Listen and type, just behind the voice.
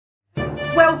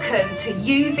Welcome to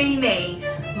uVme,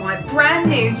 my brand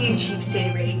new YouTube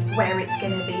series where it's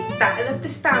going to be Battle of the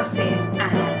Spouses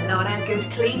and a lot of good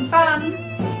clean fun.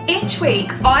 Each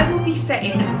week I will be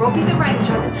setting Robbie the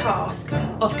Ranger the task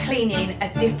of cleaning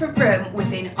a different room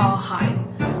within our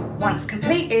home. Once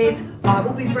completed, I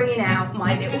will be bringing out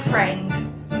my little friend,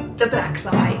 the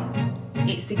blacklight.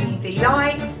 It's a UV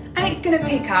light and it's going to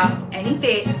pick up any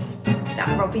bits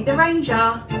that Robbie the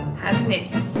Ranger has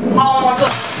missed. Oh my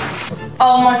god!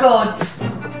 Oh my god!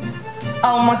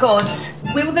 Oh my god!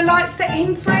 Will the light set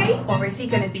him free, or is he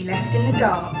going to be left in the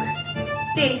dark?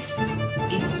 This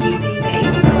is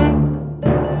uVme.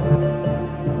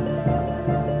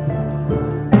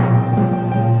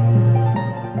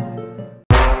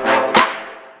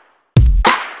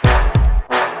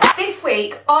 This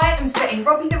week I am setting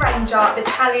Robbie the Ranger the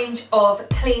challenge of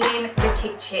cleaning the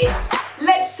kitchen.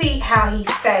 Let's see how he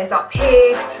fares up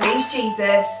here. Please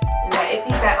Jesus, let it be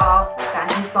better than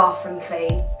his bathroom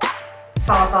clean.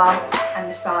 Father and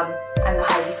the Son and the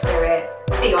Holy Spirit,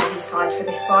 be on his side for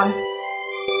this one.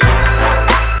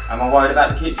 Am I worried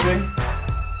about the kitchen?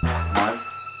 No.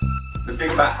 The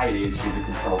thing about Hayley is she's a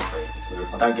control freak, so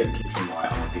if I don't get the kitchen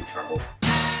right, I'm in big trouble.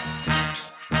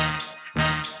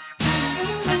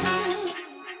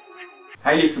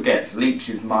 Hayley forgets Leach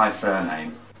is my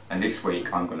surname, and this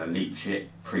week I'm going to leach it,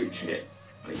 preach it,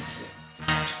 bleach it.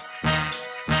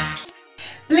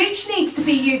 Bleach needs to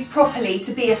be used properly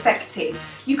to be effective.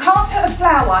 You can't put a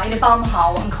flower in a bum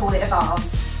hole and call it a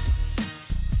vase.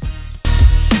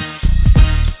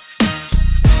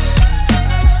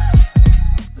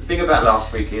 The thing about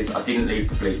last week is I didn't leave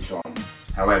the bleach on.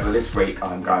 However, this week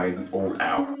I'm going all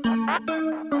out.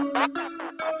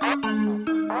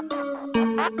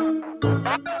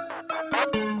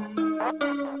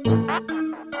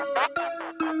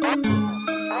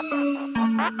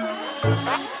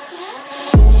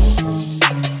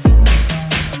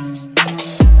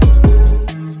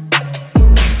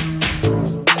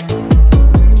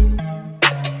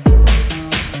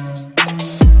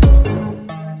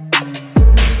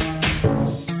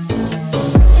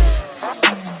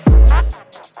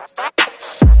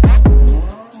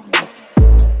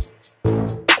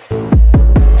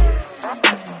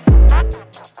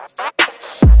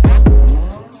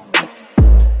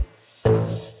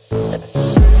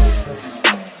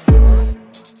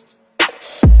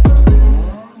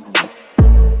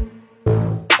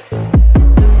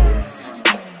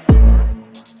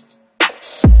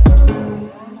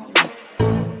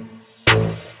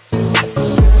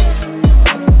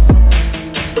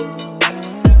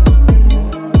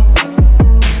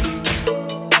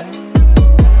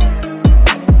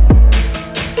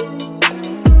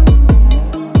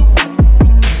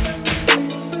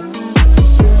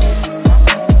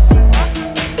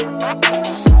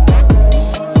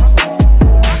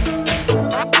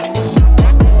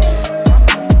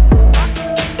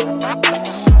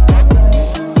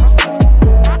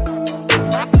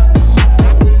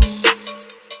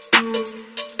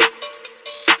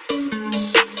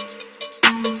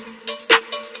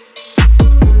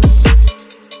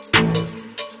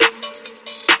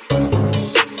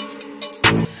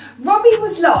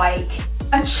 Like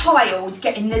a child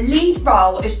getting the lead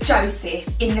role as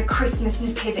Joseph in the Christmas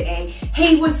Nativity.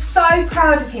 He was so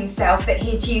proud of himself that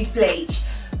he'd used bleach.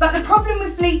 But the problem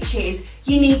with bleach is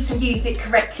you need to use it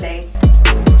correctly.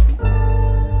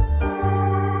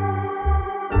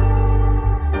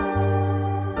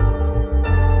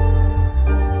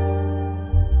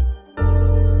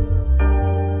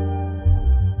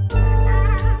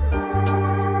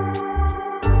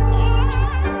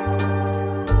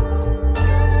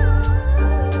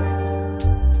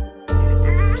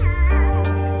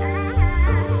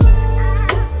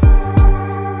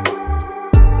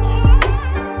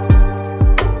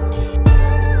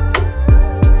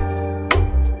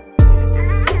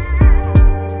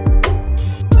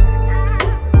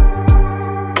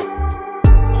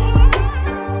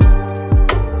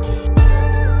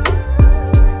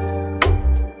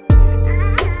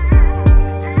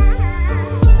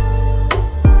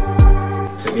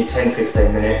 Took me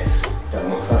 10-15 minutes, don't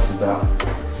know what the fuss is about.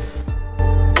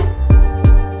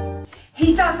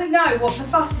 He doesn't know what the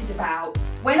fuss is about.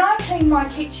 When I clean my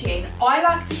kitchen, I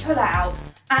like to pull out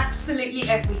absolutely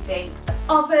everything. The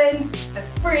oven, the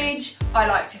fridge, I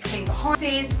like to clean behind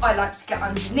it, I like to get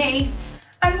underneath.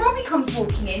 And Robbie comes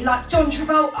walking in like John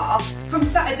Travolta from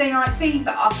Saturday Night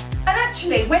Fever. And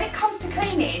actually, when it comes to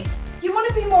cleaning, you want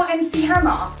to be more MC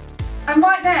Hammer. And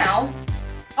right now,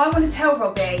 I want to tell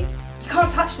Robbie, you can't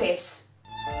touch this.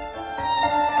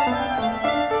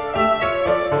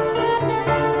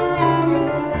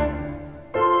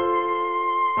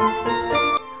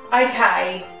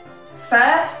 Okay,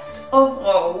 first of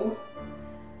all,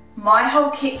 my whole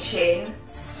kitchen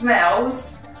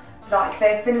smells like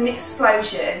there's been an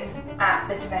explosion at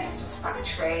the Domestos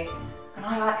factory, and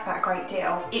I like that a great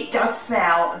deal. It does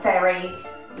smell very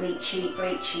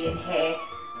bleachy in here,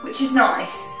 which is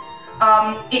nice.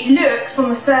 It looks on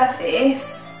the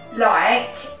surface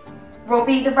like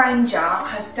Robbie the Ranger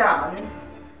has done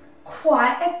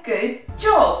quite a good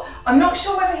job. I'm not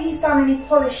sure whether he's done any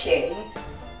polishing.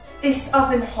 This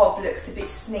oven hob looks a bit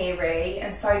smeary,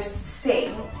 and so does the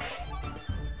sink,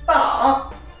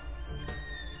 but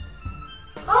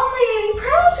I'm really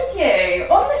proud of you.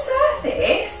 On the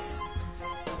surface,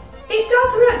 it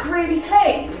does look really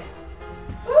clean.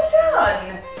 Well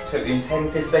done. Took you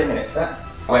 10-15 minutes, that.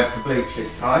 I went for bleach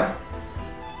this time,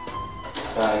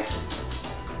 so I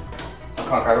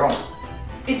can't go wrong.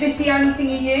 Is this the only thing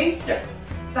you use? Yeah.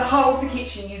 The whole of the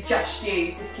kitchen you just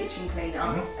use this kitchen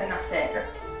cleaner, and that's it? Yeah.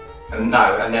 And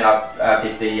then I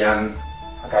did the, I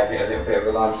gave it a little bit of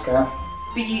a lime scale.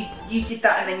 But you did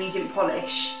that and then you didn't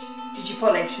polish. Did you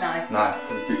polish? No. No,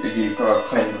 you've got to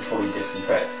clean before you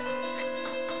disinfect.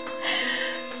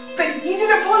 But you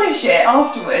didn't polish it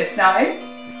afterwards, no?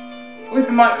 With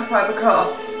the microfiber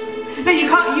cloth. No, you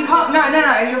can't,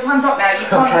 no, your time's up now. You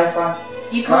can't. Okay, fine.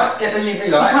 You can't. Right, get the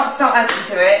UV light. You can't start adding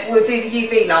to it. We'll do the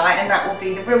UV light, and that will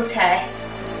be the real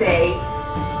test to see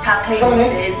how clean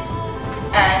this is.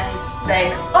 And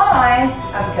then I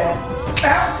am going to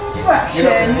bounce into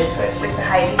action with the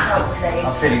Hayley Salt Clean.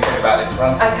 I'm feeling good about this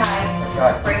one. Okay. Let's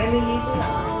go. Bring in the UV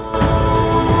light.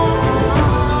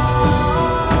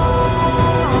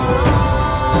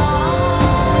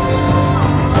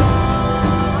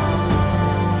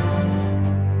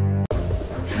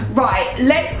 Right,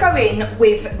 let's go in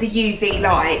with the UV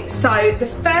light. So the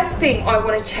first thing I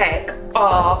want to check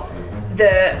are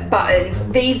the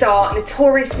buttons. These are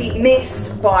notoriously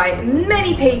missed by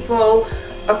many people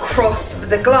across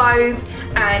the globe,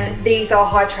 and these are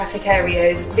high traffic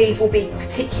areas. These will be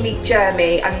particularly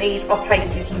germy, and these are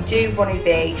places you do want to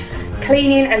be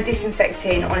cleaning and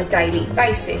disinfecting on a daily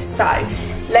basis. So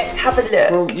let's have a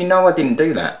look. Well, you know I didn't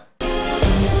do that.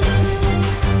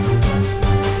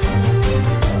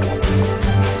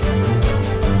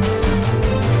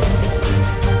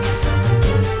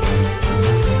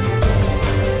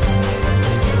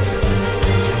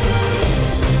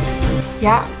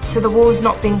 Yeah, so the wall's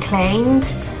not been cleaned.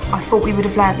 I thought we would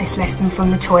have learnt this lesson from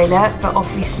the toilet, but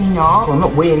obviously not. Well, I'm not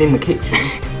weeing in the kitchen.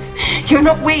 You're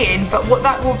not weeing, but what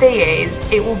that will be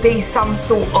is, it will be some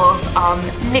sort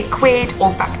of liquid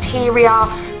or bacteria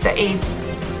that is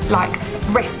like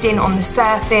resting on the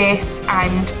surface,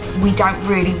 and we don't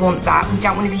really want that. We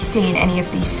don't want to be seeing any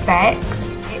of these specks.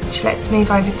 Let's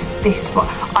move over to this one.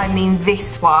 I mean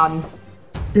this one.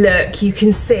 Look, you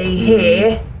can see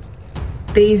here,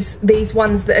 these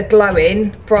ones that are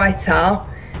glowing brighter,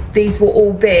 these will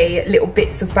all be little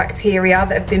bits of bacteria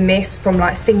that have been missed from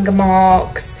like finger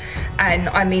marks, and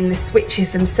I mean the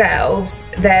switches themselves,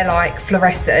 they're like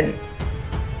fluorescent.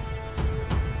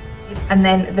 And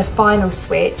then the final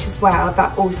switch as well,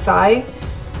 that also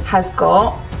has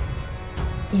got,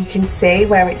 you can see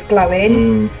where it's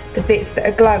glowing, the bits that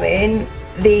are glowing,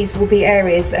 these will be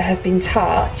areas that have been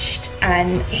touched,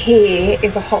 and here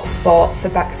is a hot spot for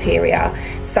bacteria.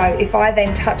 So if I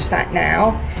then touch that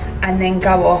now and then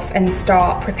go off and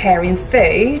start preparing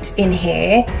food in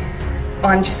here,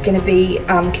 I'm just going to be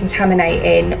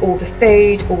contaminating all the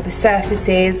food, all the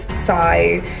surfaces.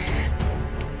 So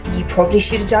you probably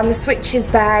should have done the switches,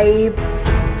 babe.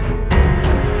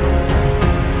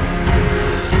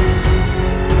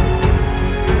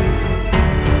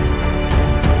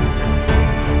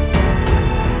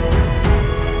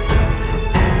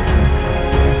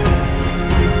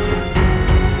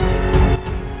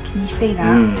 See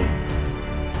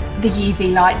that? The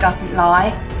UV light doesn't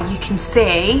lie. You can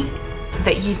see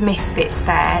that you've missed bits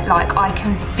there. Like, I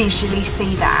can visually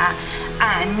see that.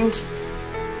 And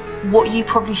what you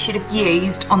probably should have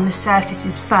used on the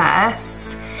surfaces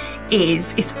first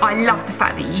is I love the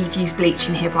fact that you've used bleach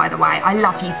in here, by the way. I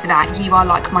love you for that. You are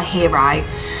like my hero.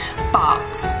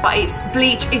 But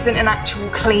bleach isn't an actual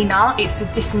cleaner. It's a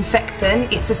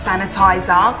disinfectant. It's a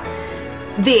sanitizer.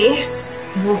 This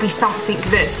will be something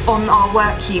that's on our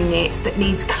work units that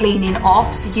needs cleaning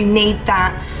off, so you need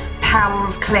that power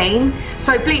of clean.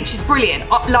 So bleach is brilliant.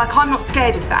 Like, I'm not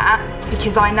scared of that,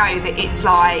 because I know that it's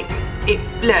like, it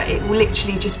will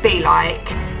literally just be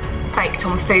like baked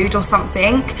on food or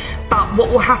something. But what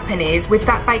will happen is, with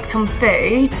that baked on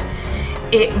food,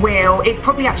 it's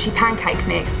probably actually pancake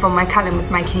mix from where Callum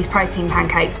was making his protein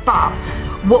pancakes, but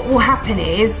what will happen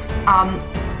is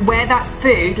where that's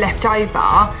food left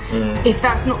over, if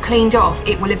that's not cleaned off,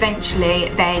 it will eventually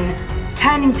then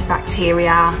turn into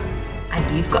bacteria,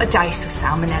 and you've got a dose of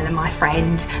salmonella, my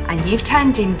friend, and you've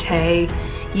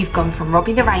gone from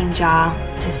Robbie the Ranger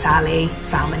to Sally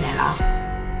Salmonella.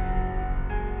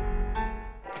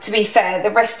 To be fair,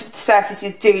 the rest of the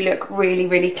surfaces do look really,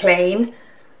 really clean.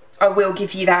 I will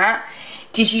give you that.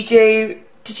 Did you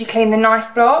clean the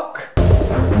knife block?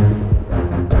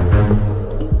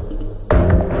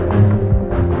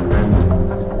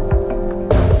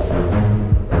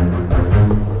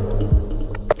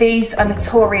 These are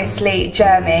notoriously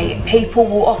germy. People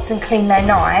will often clean their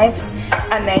knives,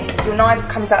 and then your knives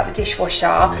comes out the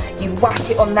dishwasher, you whack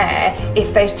it on there.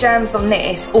 If there's germs on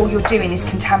this, all you're doing is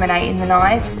contaminating the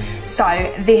knives.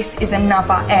 So this is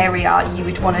another area you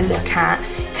would want to look at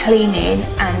cleaning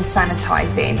and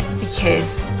sanitizing, because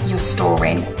you're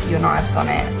storing your knives on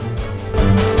it.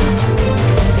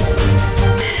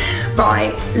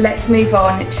 Right, let's move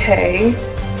on to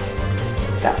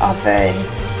the oven.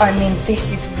 I mean,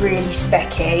 this is really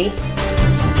specky.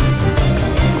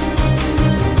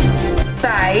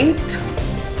 Babe,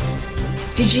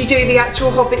 did you do the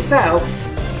actual hob itself?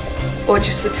 Or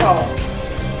just the top?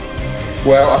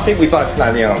 Well, I think we both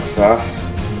know the answer.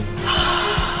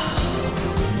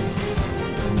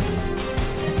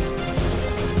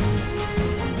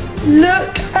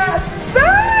 Look at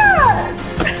that!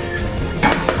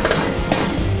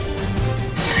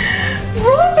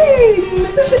 Robin!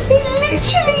 It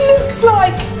literally looks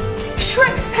like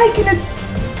Shrek's taken a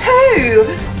poo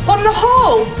on the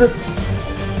hob.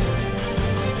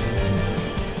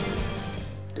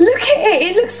 Look at it,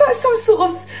 it looks like some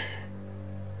sort of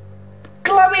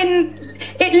glowing,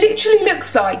 it literally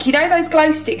looks like, you know those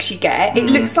glow sticks you get? It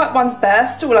looks like one's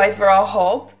burst all over our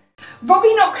hob.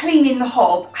 Robbie not cleaning the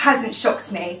hob hasn't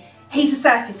shocked me. He's a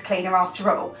surface cleaner after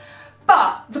all.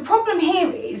 But the problem here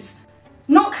is,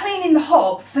 not cleaning the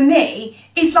hob, for me,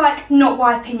 is like not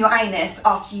wiping your anus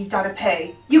after you've done a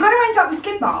poo. You're going to end up with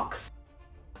skid marks.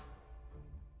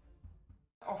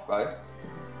 Off though.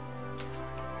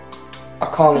 I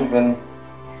can't even...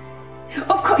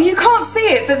 Of course, you can't see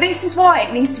it, but this is why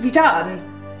it needs to be done.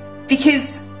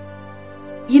 Because,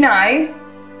 you know,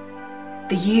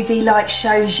 the UV light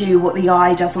shows you what the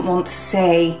eye doesn't want to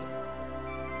see.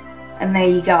 And there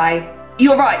you go.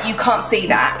 You're right, you can't see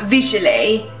that.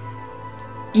 Visually,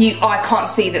 I can't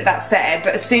see that that's there,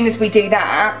 but as soon as we do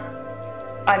that,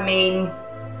 I mean,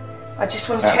 I just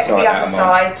want to check the other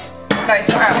side. No, it's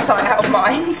not outside, out of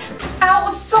mind. Out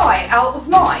of sight, out of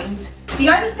mind. The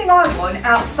only thing I want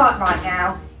out of sight right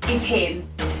now is him.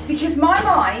 Because my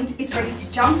mind is ready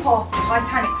to jump off the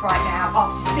Titanic right now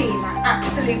after seeing that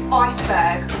absolute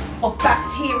iceberg of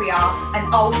bacteria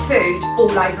and old food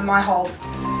all over my hob.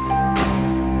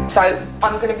 So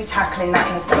I'm going to be tackling that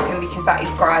in a second because that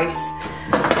is gross.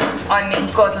 I mean,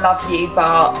 God love you,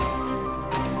 but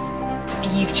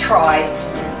you've tried.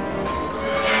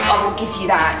 I will give you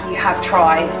that, you have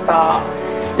tried, but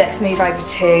let's move over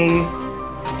to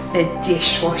the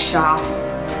dishwasher.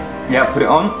 Yeah, put it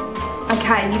on.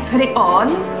 Okay, you put it on,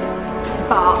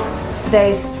 but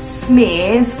there's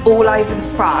smears all over the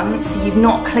front, so you've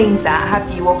not cleaned that,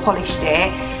 have you, or polished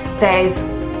it.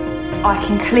 I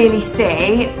can clearly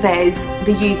see there's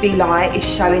the UV light is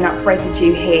showing up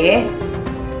residue here.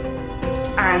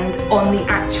 And on the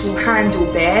actual handle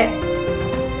bit,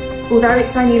 although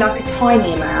it's only like a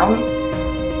tiny amount,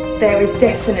 there is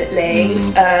definitely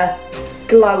a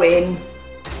glowing.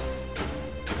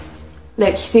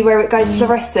 Look, you see where it goes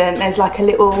fluorescent? There's like a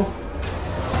little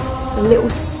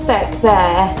speck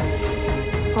there,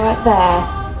 right there,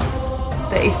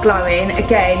 that is glowing.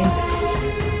 Again,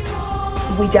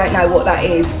 we don't know what that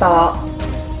is, but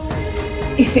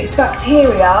if it's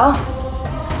bacteria,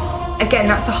 again,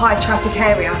 that's a high traffic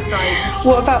area, so.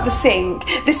 What about the sink?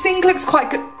 The sink looks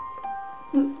quite good.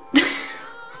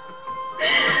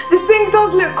 The sink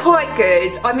does look quite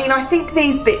good. I mean, I think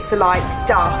these bits are like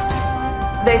dust.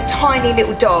 There's tiny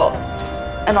little dots,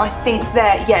 and I think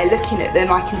they're, yeah, looking at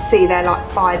them, I can see they're like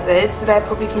fibres, so they're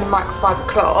probably from the microfiber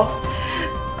cloth.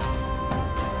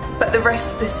 But the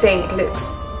rest of the sink looks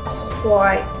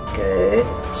quite good.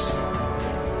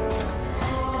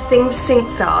 The thing with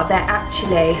sinks are, they're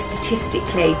actually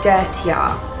statistically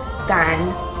dirtier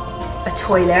than a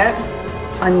toilet.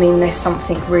 I mean, there's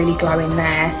something really glowing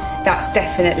there. That's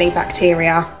definitely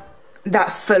bacteria.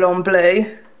 That's full on blue.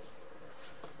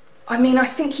 I mean, I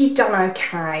think you've done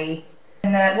okay.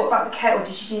 And what about the kettle?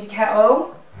 Did you do the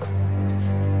kettle?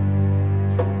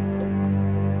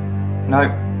 No.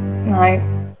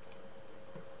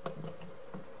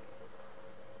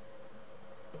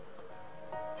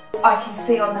 I can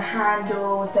see on the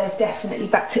handles there's definitely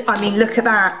bacteria. I mean, look at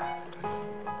that.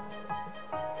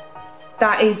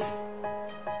 That is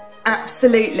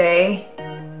absolutely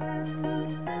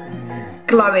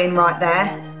glowing right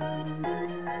there.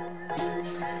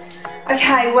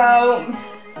 Okay, well,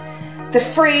 the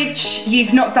fridge,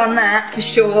 you've not done that for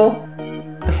sure.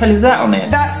 What the hell is that on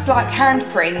it? That's like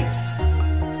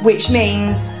handprints, which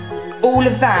means all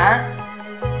of that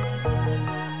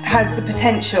has the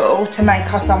potential to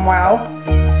make us unwell.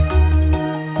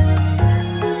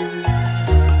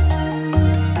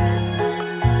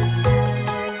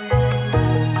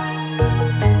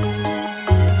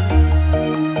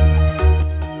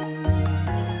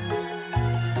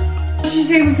 What did you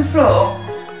do with the floor?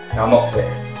 I mopped it.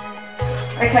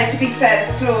 Okay, to be fair,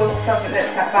 the floor doesn't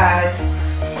look that bad.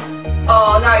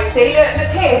 Oh no, see,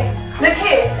 look here. Look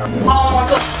here. Oh my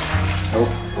god.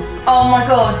 Oh my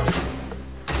god.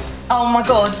 Oh my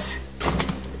god.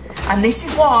 And this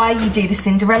is why you do the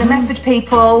Cinderella method,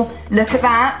 people. Look at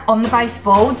that on the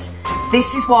baseboards.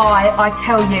 This is why I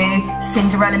tell you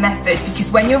Cinderella method,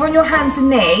 because when you're on your hands and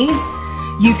knees,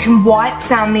 you can wipe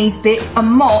down these bits. A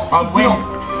mop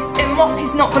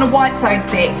is not going to wipe those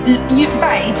bits.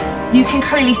 Babe, you can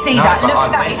clearly see that. Look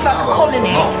at that. It's like a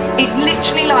colony. It's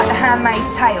literally like the Handmaid's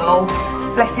Tale.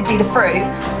 Blessed be the fruit.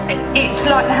 It's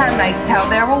like the Handmaid's Tale.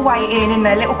 They're all waiting in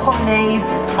their little colonies.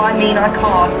 I mean, I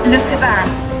can't. Look at that.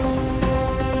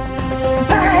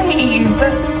 Babe!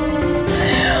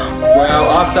 Well,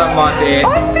 I've done my bit.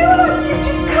 I feel like you've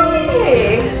just come in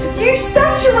here, you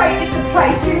saturated the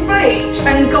place in bleach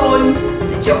and gone,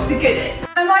 the job's a goodie.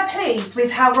 Am I pleased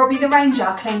with how Robbie the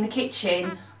Ranger cleaned the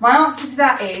kitchen? My answer to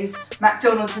that is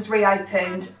McDonald's has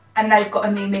reopened and they've got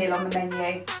a new meal on the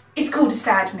menu. It's called a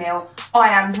sad meal. I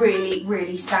am really,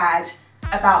 really sad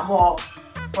about what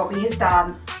Robbie has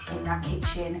done in that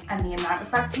kitchen and the amount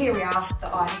of bacteria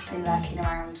that I have seen lurking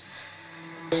around.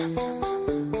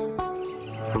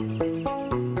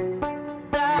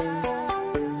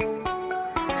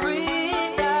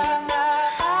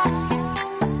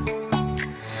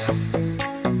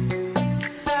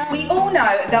 We all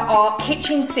know that our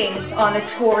kitchen sinks are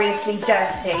notoriously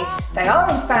dirty. They are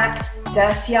in fact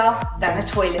dirtier than a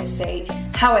toilet seat.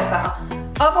 However,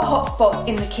 other hotspots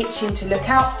in the kitchen to look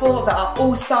out for that are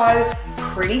also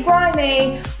pretty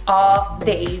grimy are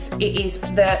these. It is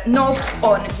the knobs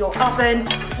on your oven.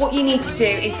 What you need to do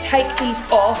is take these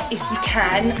off if you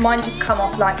can. Mine just come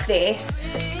off like this.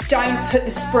 Don't put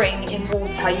the spring in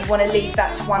water, you want to leave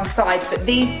that to one side, but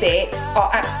these bits are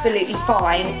absolutely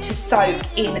fine to soak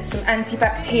in some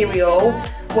antibacterial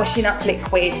washing up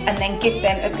liquid and then give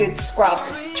them a good scrub.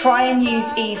 Try and use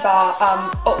either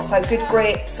Oxo Good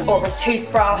Grips or a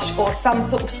toothbrush or some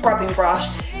sort of scrubbing brush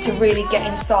to really get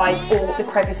inside all the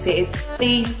crevices.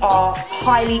 These are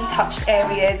highly touched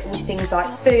areas with things like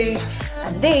food,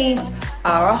 and these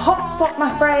are a hotspot,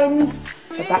 my friends,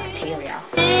 for bacteria.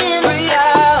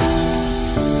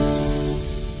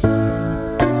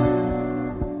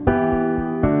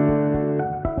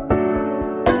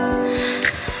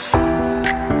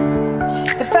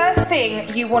 The first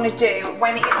thing you want to do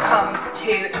when it comes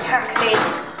to tackling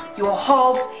your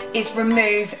hob is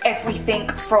remove everything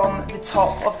from the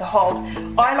top of the hob.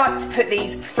 I like to put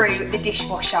these through the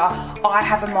dishwasher. I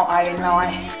have a motto in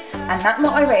life, and that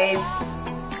motto is,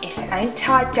 if it ain't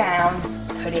tied down,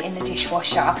 put it in the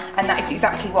dishwasher, and that is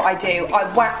exactly what I do.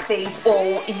 I whack these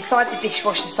all inside the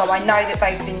dishwasher so I know that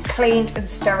they've been cleaned and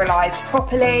sterilised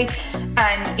properly.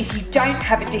 And if you don't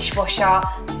have a dishwasher,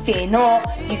 fear not,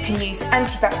 you can use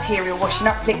antibacterial washing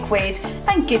up liquid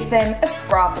and give them a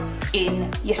scrub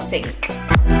in your sink.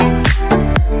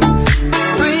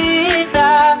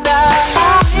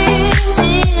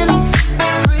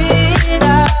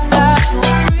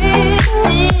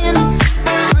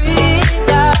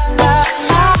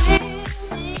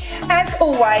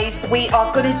 Always, we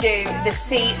are going to do the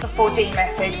C before D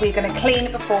method. We're going to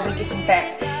clean before we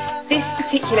disinfect. This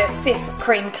particular Cif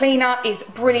cream cleaner is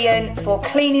brilliant for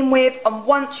cleaning with, and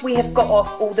once we have got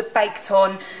off all the baked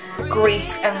on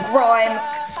grease and grime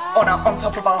on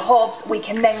top of our hobs, we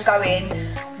can then go in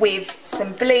with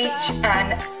some bleach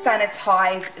and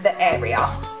sanitize the area.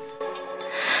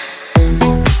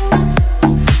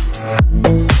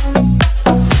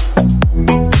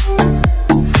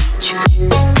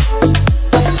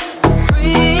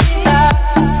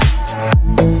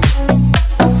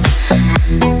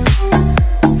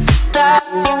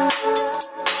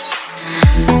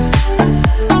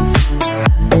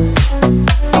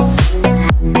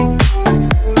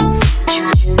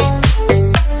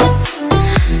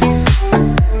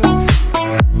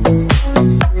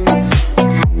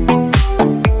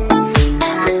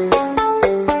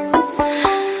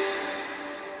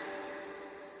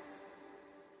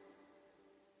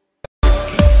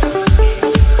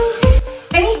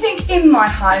 in my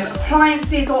home,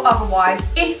 appliances or otherwise,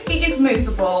 if it is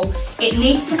movable, it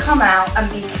needs to come out and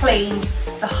be cleaned,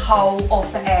 the whole of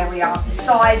the area, the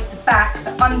sides, the back,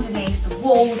 the underneath, the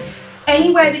walls,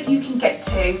 anywhere that you can get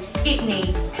to, it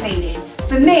needs cleaning.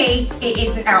 For me, it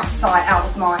isn't out of sight, out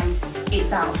of mind.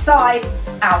 It's out of sight,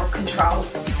 out of control.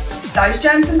 Those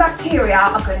germs and bacteria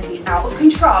are going to be out of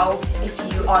control if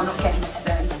you are not getting to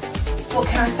them. What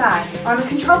can I say? I'm a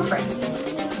control freak.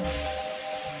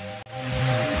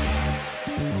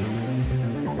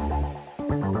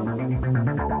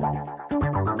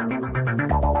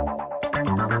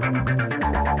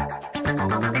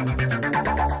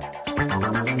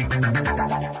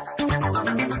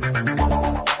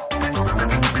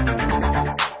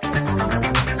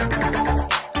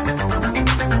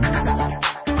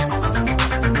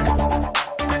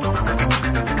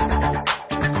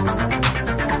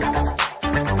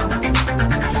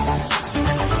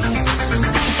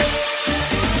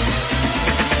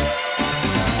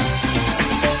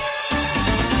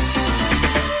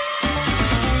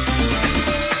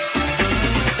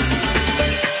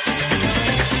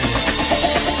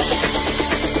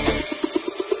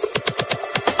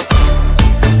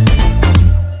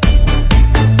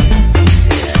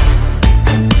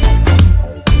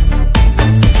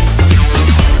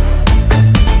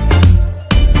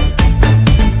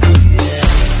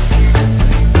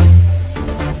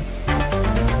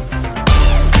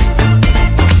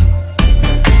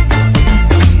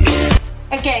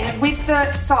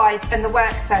 Sides and the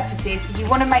work surfaces, you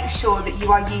want to make sure that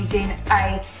you are using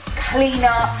a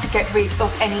cleaner to get rid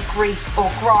of any grease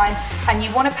or grime, and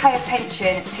you want to pay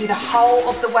attention to the whole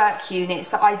of the work unit.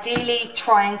 So ideally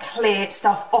try and clear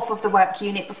stuff off of the work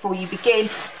unit before you begin,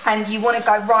 and you want to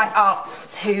go right up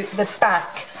to the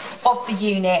back of the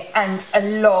unit and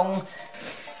along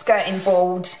skirting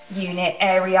board unit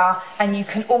area, and you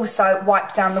can also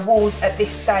wipe down the walls at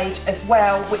this stage as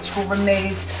well, which will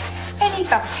remove any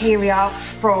bacteria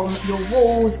from your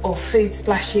walls or food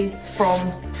splashes from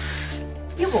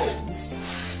your walls.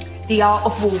 The art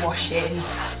of wall washing.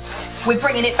 We're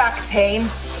bringing it back, team.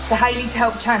 The Hayley's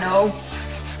Help channel.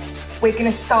 We're going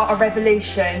to start a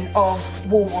revolution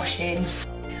of wall washing.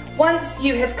 Once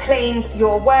you have cleaned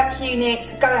your work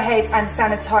units, go ahead and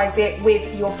sanitize it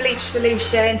with your bleach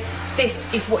solution.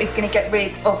 This is what is going to get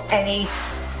rid of any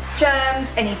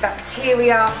germs, any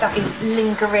bacteria that is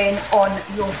lingering on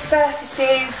your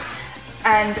surfaces,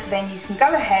 and then you can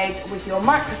go ahead with your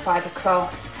microfiber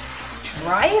cloth,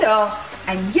 dry it off,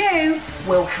 and you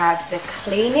will have the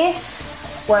cleanest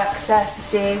work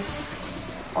surfaces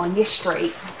on your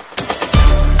street.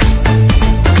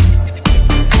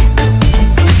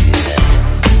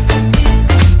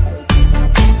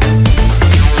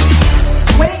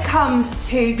 Comes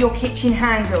to your kitchen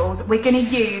handles, we're going to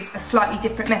use a slightly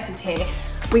different method here.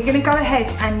 We're going to go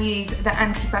ahead and use the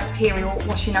antibacterial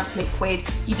washing up liquid.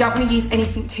 You don't want to use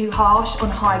anything too harsh on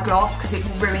high gloss because it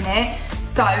will ruin it.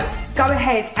 So go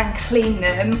ahead and clean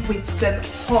them with some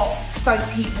hot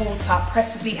soapy water,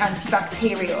 preferably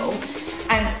antibacterial.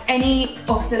 And any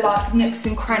of the nooks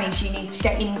and crannies you need to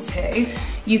get into,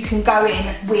 you can go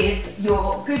in with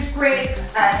your good grip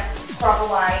and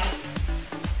scrub away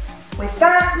with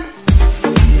that.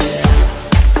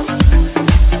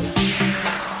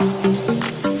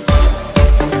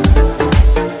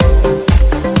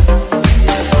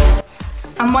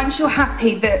 And once you're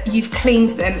happy that you've cleaned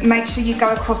them, make sure you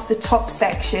go across the top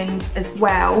sections as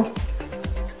well,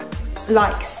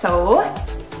 like so.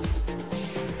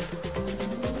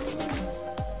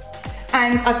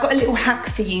 And I've got a little hack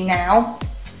for you now.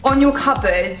 On your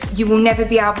cupboards, you will never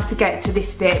be able to get to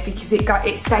this bit because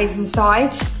it stays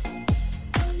inside.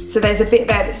 So there's a bit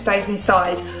there that stays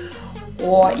inside.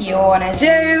 What you want to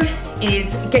do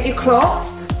is get your cloth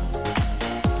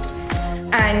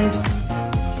and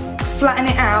flatten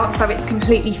it out so it's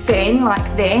completely thin like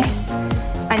this,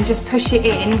 and just push it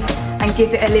in and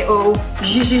give it a little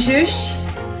zhuzh.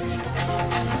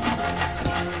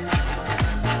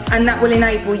 And that will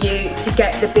enable you to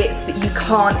get the bits that you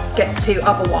can't get to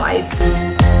otherwise.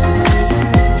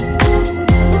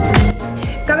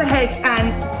 Go ahead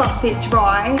and buff it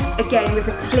dry, again with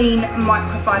a clean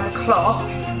microfiber cloth.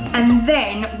 And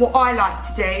then what I like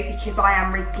to do, because I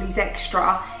am Wrigley's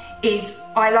Extra, is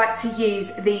I like to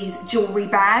use these jewellery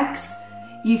bags.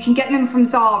 You can get them from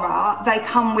Zara. They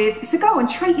come with, so go and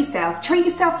treat yourself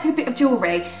to a bit of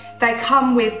jewellery. They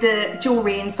come with the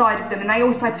jewellery inside of them, and they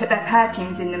also put their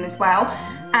perfumes in them as well.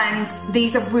 And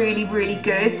these are really, really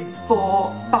good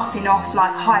for buffing off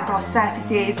like high gloss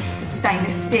surfaces,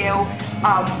 stainless steel.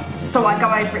 So I go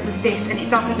over it with this, and it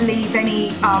doesn't leave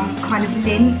any kind of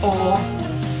lint or,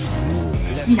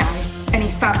 you know, any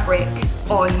fabric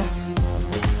on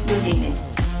your units.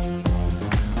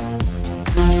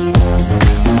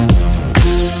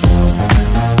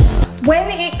 When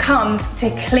it comes to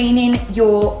cleaning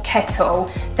your kettle,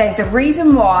 there's a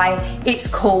reason why it's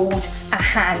called a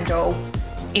handle.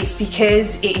 It's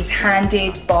because it is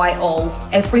handed by all.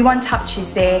 Everyone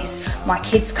touches this. My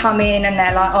kids come in and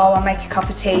they're like, oh, I'll make a cup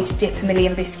of tea to dip a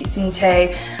million biscuits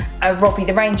into. Robbie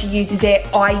the Ranger uses it,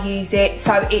 I use it.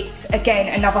 So it's,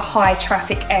 again, another high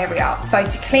traffic area. So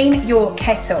to clean your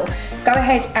kettle, go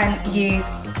ahead and use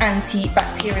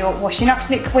antibacterial washing up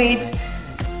liquid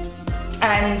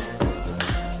and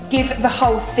give the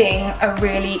whole thing a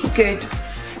really good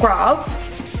scrub.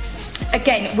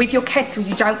 Again, with your kettle,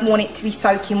 you don't want it to be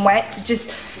soaking wet, so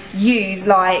just use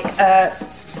like a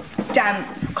damp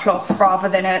cloth rather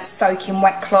than a soaking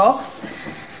wet cloth.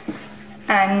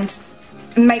 And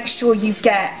make sure you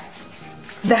get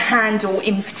the handle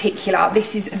in particular.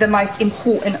 This is the most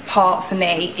important part for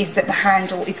me, is that the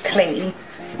handle is clean.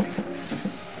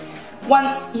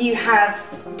 Once you have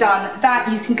done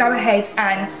that, you can go ahead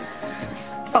and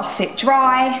buff it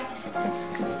dry.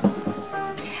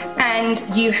 And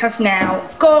you have now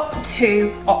got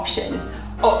two options.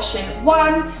 Option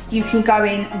one, you can go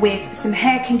in with some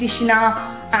hair conditioner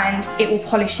and it will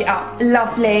polish it up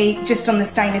lovely, just on the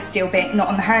stainless steel bit, not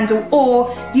on the handle.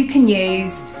 Or you can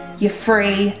use your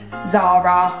free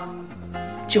Zara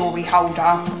jewellery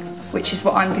holder, which is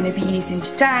what I'm going to be using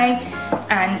today.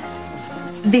 And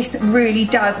this really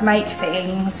does make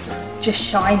things just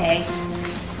shiny.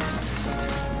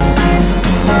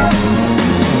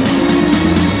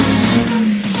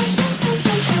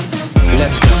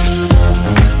 Let's go.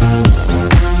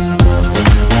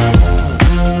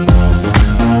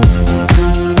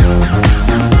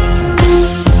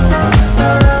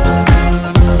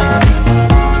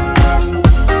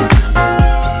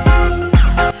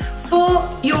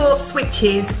 For your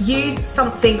switches, use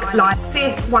something like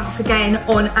Sif once again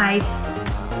on a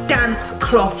damp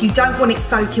cloth. You don't want it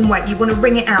soaking wet, you want to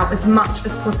wring it out as much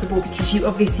as possible because you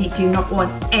obviously do not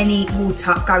want any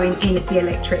water going in the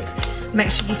electrics. Make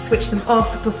sure you switch them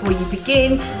off before you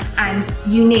begin, and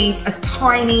you need a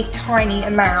tiny, tiny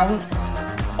amount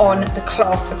on the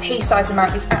cloth. A pea-size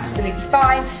amount is absolutely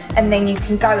fine, and then you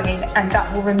can go in and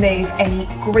that will remove any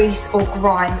grease or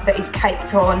grime that is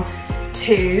caked on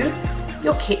to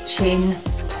your kitchen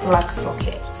plug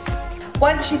sockets.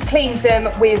 Once you've cleaned them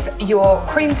with your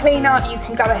cream cleaner, you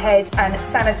can go ahead and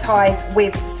sanitize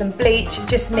with some bleach.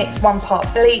 Just mix 1 part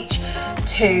bleach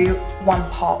to 1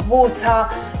 part water,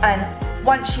 and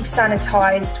once you've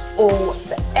sanitized all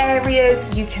the areas,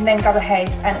 you can then go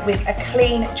ahead and with a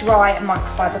clean, dry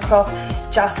microfiber cloth,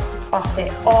 just buff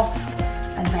it off,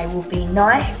 and they will be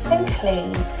nice and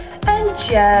clean and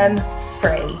germ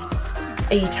free.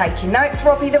 Are you taking notes,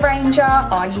 Robbie the Ranger?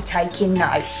 Are you taking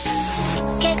notes?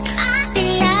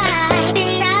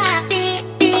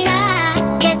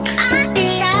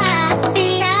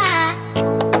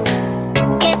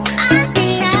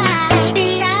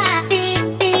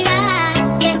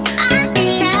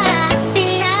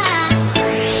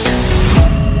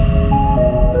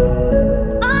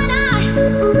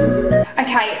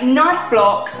 Okay, knife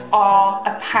blocks are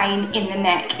a pain in the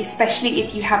neck, especially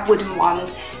if you have wooden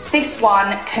ones. This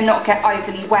one cannot get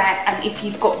overly wet, and if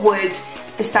you've got wood,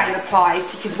 the same applies,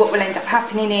 because what will end up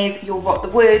happening is you'll rot the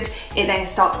wood, it then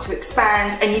starts to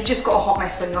expand, and you've just got a hot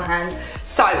mess on your hands.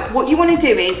 So what you want to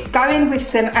do is go in with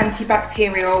some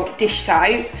antibacterial dish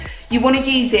soap. You want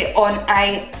to use it on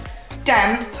a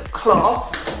damp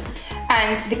cloth,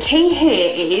 and the key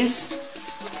here is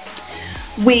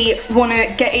we want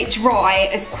to get it dry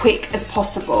as quick as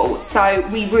possible. So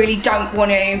we really don't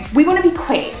want to, we want to be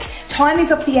quick. Time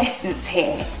is of the essence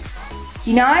here,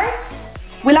 you know?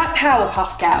 We're like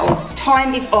Powerpuff Girls,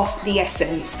 time is of the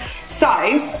essence. So,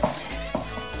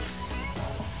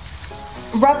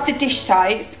 rub the dish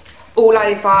soap all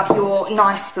over your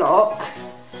knife block,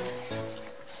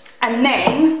 and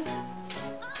then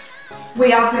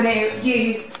we are going to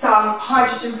use some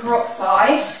hydrogen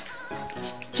peroxide.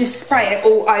 Just spray it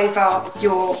all over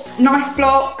your knife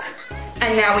block,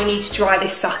 and now we need to dry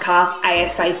this sucker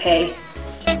ASAP.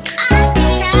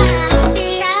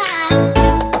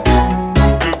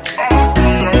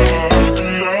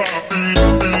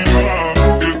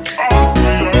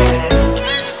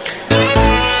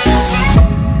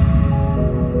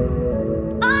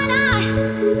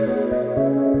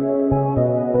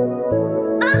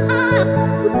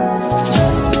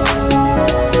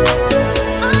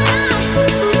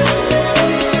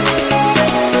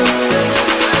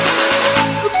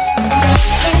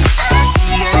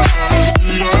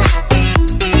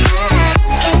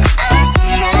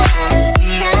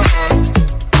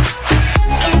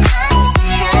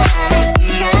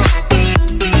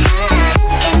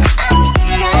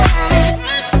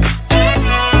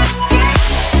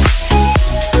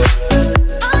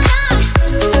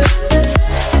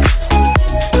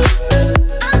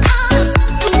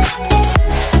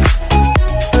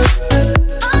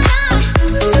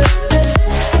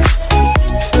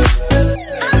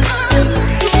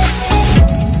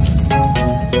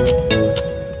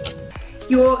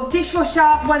 Your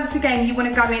dishwasher, once again, you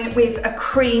want to go in with a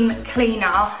cream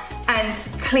cleaner and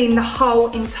clean the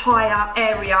whole entire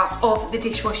area of the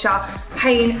dishwasher,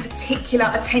 paying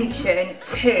particular attention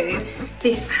to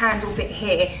this handle bit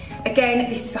here. Again,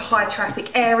 this is a high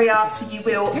traffic area, so you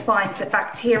will find that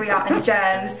bacteria and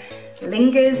germs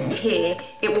lingers here.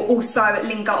 It will also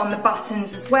linger on the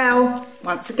buttons as well,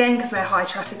 once again, because they're high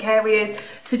traffic areas.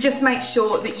 So just make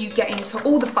sure that you get into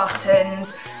all the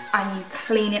buttons and you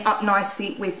clean it up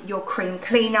nicely with your cream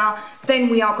cleaner. Then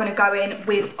we are going to go in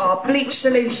with our bleach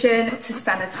solution to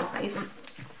sanitize.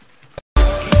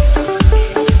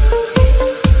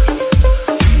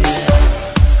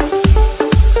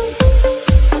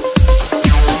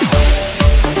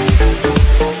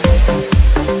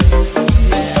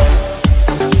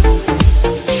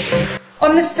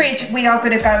 On the fridge, we are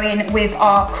going to go in with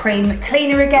our cream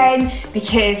cleaner again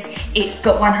because it's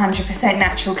got 100%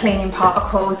 natural cleaning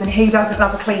particles, and who doesn't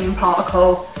love a cleaning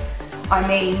particle? I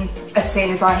mean, as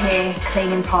soon as I hear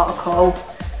cleaning particle,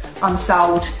 I'm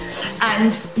sold.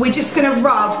 And we're just going to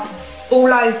rub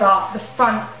all over the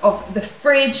front of the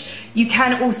fridge. You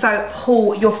can also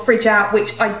pull your fridge out,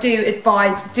 which I do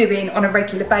advise doing on a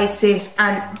regular basis,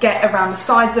 and get around the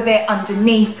sides of it,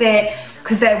 underneath it,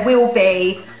 because there will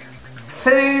be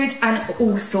food and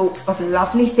all sorts of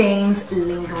lovely things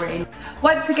lingering.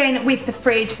 Once again, with the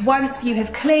fridge, once you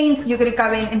have cleaned, you're going to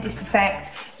go in and disinfect.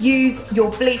 Use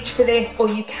your bleach for this, or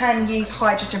you can use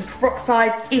hydrogen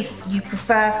peroxide if you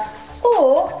prefer,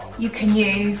 or you can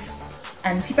use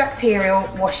antibacterial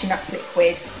washing up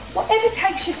liquid, whatever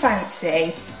takes your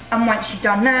fancy. And once you've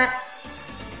done that,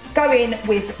 go in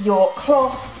with your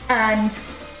cloth and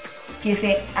give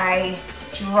it a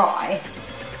dry.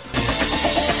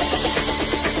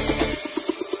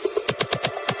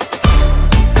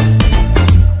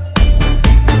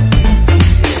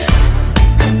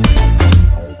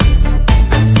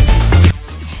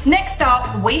 Next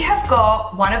up, we have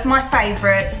got one of my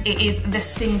favourites. It is the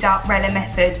Cinderella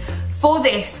method. For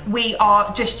this, we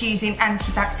are just using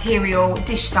antibacterial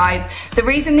dish soap. The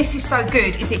reason this is so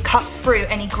good is it cuts through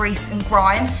any grease and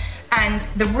grime. And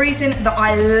the reason that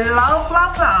I love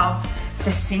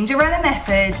the Cinderella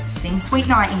method, Sing Sweet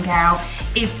Nightingale,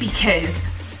 is because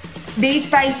these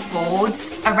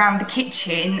baseboards around the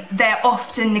kitchen, they're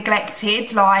often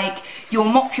neglected. Like, you'll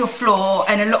mop your floor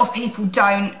and a lot of people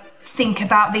don't think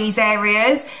about these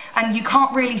areas, and you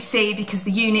can't really see because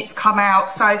the units come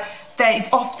out, so there is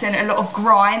often a lot of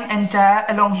grime and dirt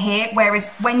along here, whereas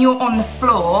when you're on the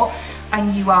floor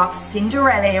and you are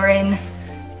Cinderella-ing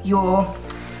your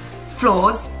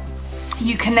floors,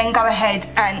 you can then go ahead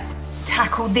and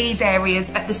tackle these areas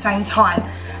at the same time.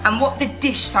 And what the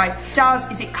dish soap does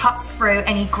is it cuts through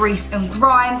any grease and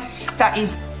grime that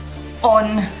is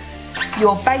on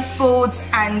your baseboards,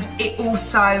 and it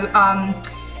also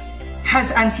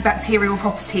has antibacterial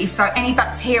properties, so any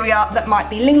bacteria that might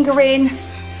be lingering,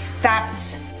 that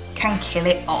can kill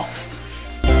it off.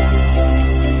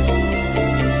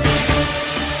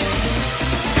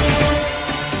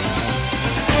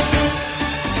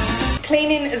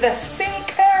 Cleaning the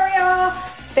sink area,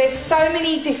 there's so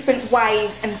many different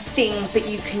ways and things that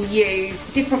you can use,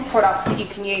 different products that you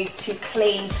can use to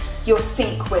clean your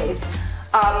sink with.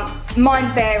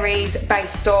 Mine varies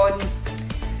based on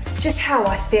just how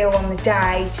I feel on the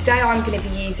day. Today I'm going to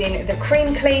be using the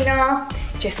cream cleaner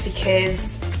just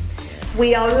because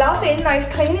we are loving those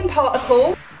cleaning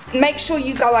particles. Make sure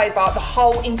you go over the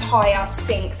whole entire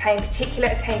sink, paying particular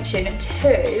attention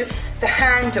to the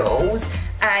handles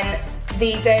and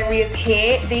these areas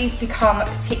here. These become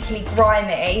particularly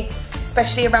grimy,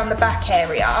 especially around the back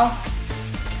area,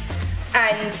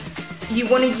 and you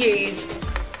want to use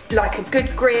like a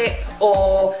good grip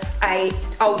or a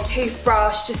old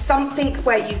toothbrush, just something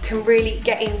where you can really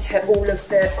get into all of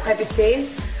the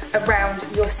crevices around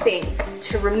your sink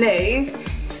to remove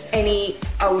any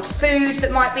old food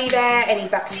that might be there, any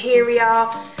bacteria.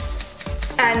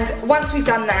 And once we've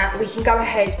done that, we can go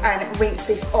ahead and rinse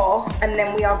this off, and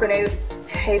then we are going to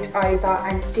head over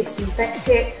and disinfect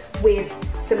it with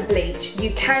some bleach.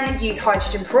 You can use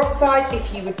hydrogen peroxide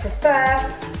if you would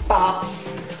prefer, but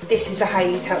this is the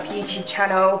Hayley's Help YouTube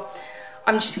channel.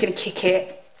 I'm just going to kick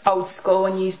it old school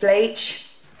and use bleach.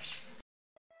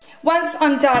 Once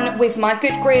I'm done with my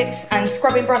good grips and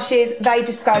scrubbing brushes, they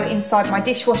just go inside my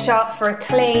dishwasher for a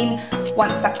clean.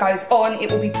 Once that goes on, it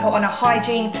will be put on a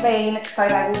hygiene clean, so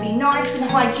they will be nice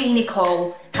and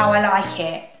hygienical, how I like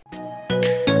it.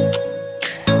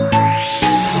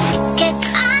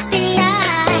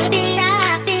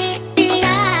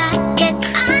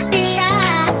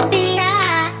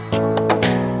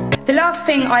 The last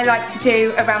thing I like to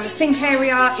do around the sink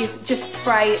area is just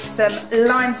spray some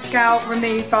lime scale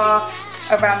remover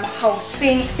around the whole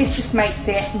sink. This just makes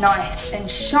it nice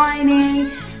and shiny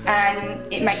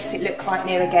and it makes it look like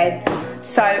new again.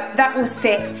 So that will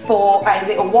sit for a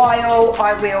little while.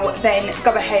 I will then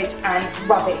go ahead and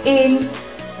rub it in.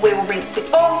 We will rinse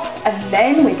it off and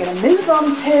then we're going to move on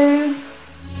to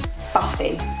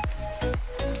buffing.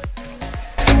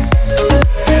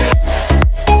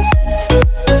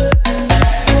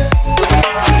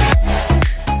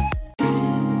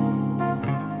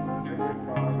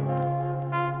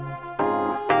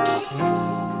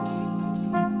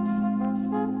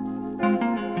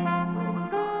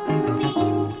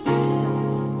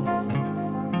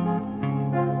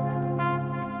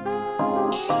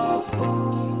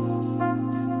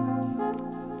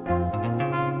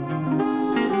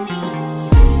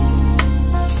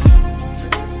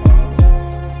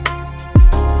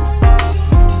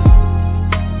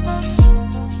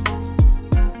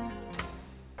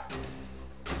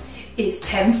 It's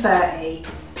 10:30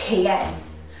 PM.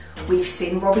 We've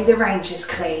seen Robbie the Ranger's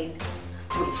clean.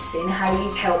 We've seen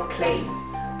Hayley's help clean.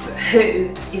 But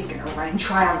who is going to reign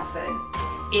triumphant?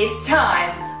 It's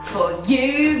time for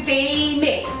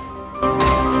uVme.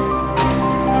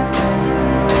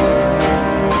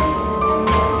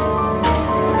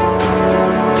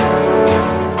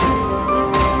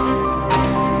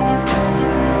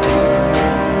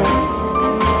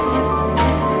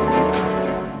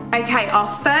 Okay, our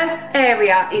first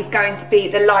area is going to be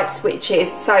the light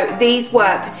switches. So these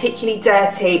were particularly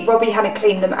dirty. Robbie hadn't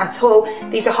cleaned them at all.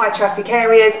 These are high traffic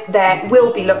areas. There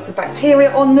will be lots of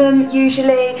bacteria on them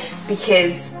usually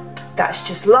because that's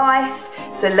just life.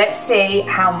 So let's see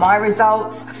how my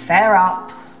results fare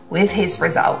up with his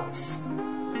results.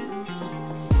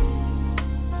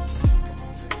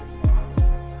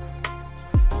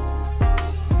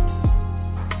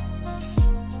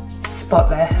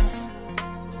 Spotless.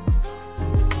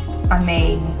 I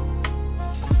mean,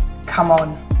 come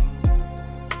on.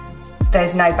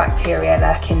 There's no bacteria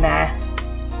lurking there.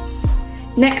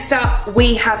 Next up,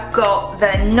 we have got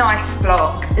the knife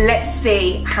block. Let's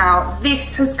see how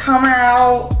this has come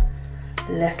out.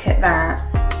 Look at that.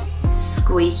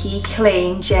 Squeaky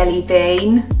clean jelly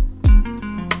bean.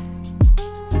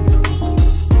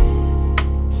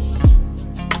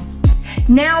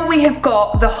 Now we have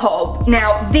got the hob.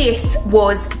 Now this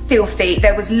was filthy.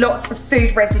 There was lots of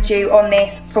food residue on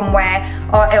this from where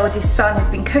our eldest son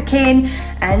had been cooking,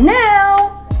 and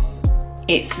now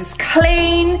it's as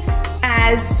clean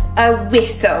as a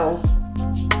whistle.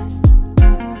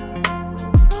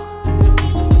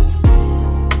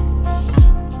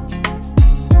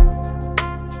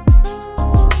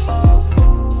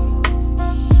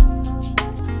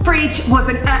 Fridge was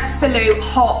an absolute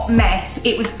hot mess.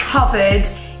 It was covered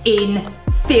in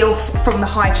filth from the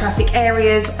high traffic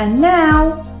areas, and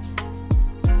now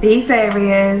these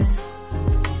areas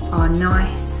are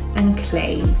nice and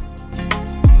clean.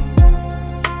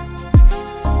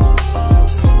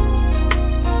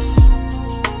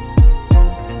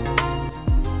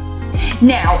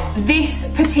 Now,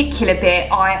 this particular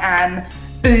bit I am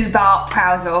uber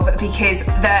proud of because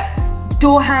the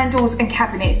door handles and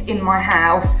cabinets in my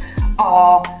house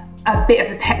are a bit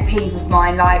of a pet peeve of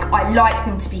mine. Like, I like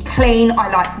them to be clean,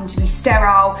 I like them to be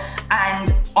sterile,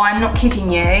 and I'm not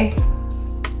kidding you.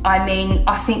 I mean,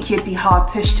 I think you'd be hard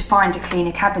pushed to find a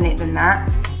cleaner cabinet than that.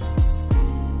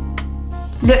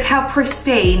 Look how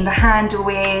pristine the handle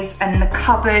is and the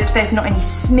cupboard. There's not any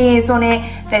smears on it,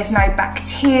 there's no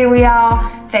bacteria,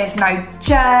 there's no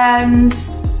germs.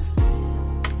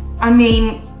 I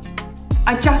mean,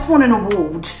 I just want an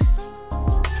award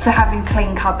for having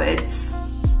clean cupboards.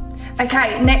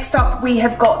 Okay, next up we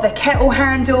have got the kettle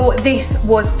handle. This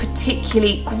was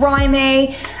particularly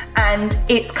grimy and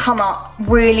it's come up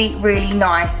really, really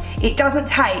nice. It doesn't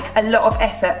take a lot of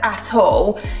effort at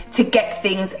all to get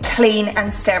things clean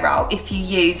and sterile if you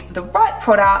use the right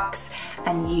products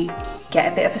and you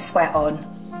get a bit of a sweat on.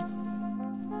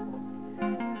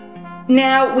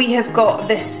 Now we have got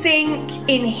the sink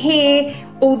in here.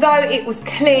 Although it was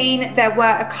clean, there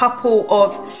were a couple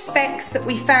of specks that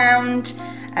we found,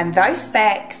 and those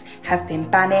specks have been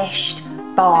banished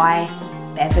by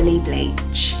Beverly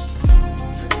Bleach.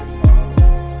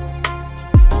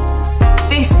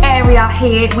 This area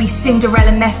here, we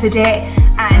Cinderella method it,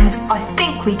 and I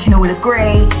think we can all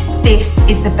agree this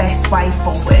is the best way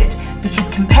forward, because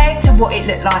compared to what it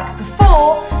looked like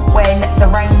before, when the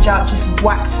Ranger just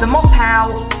whacked the mop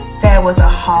out, there was a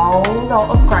whole lot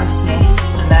of grossness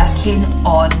lurking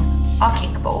on our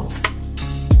kickboards.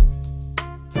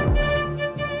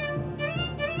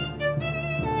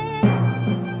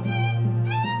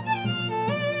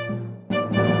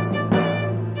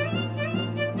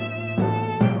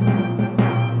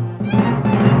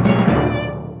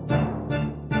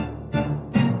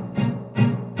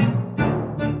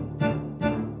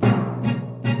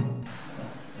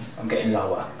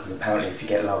 lower, because apparently if you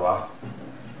get lower,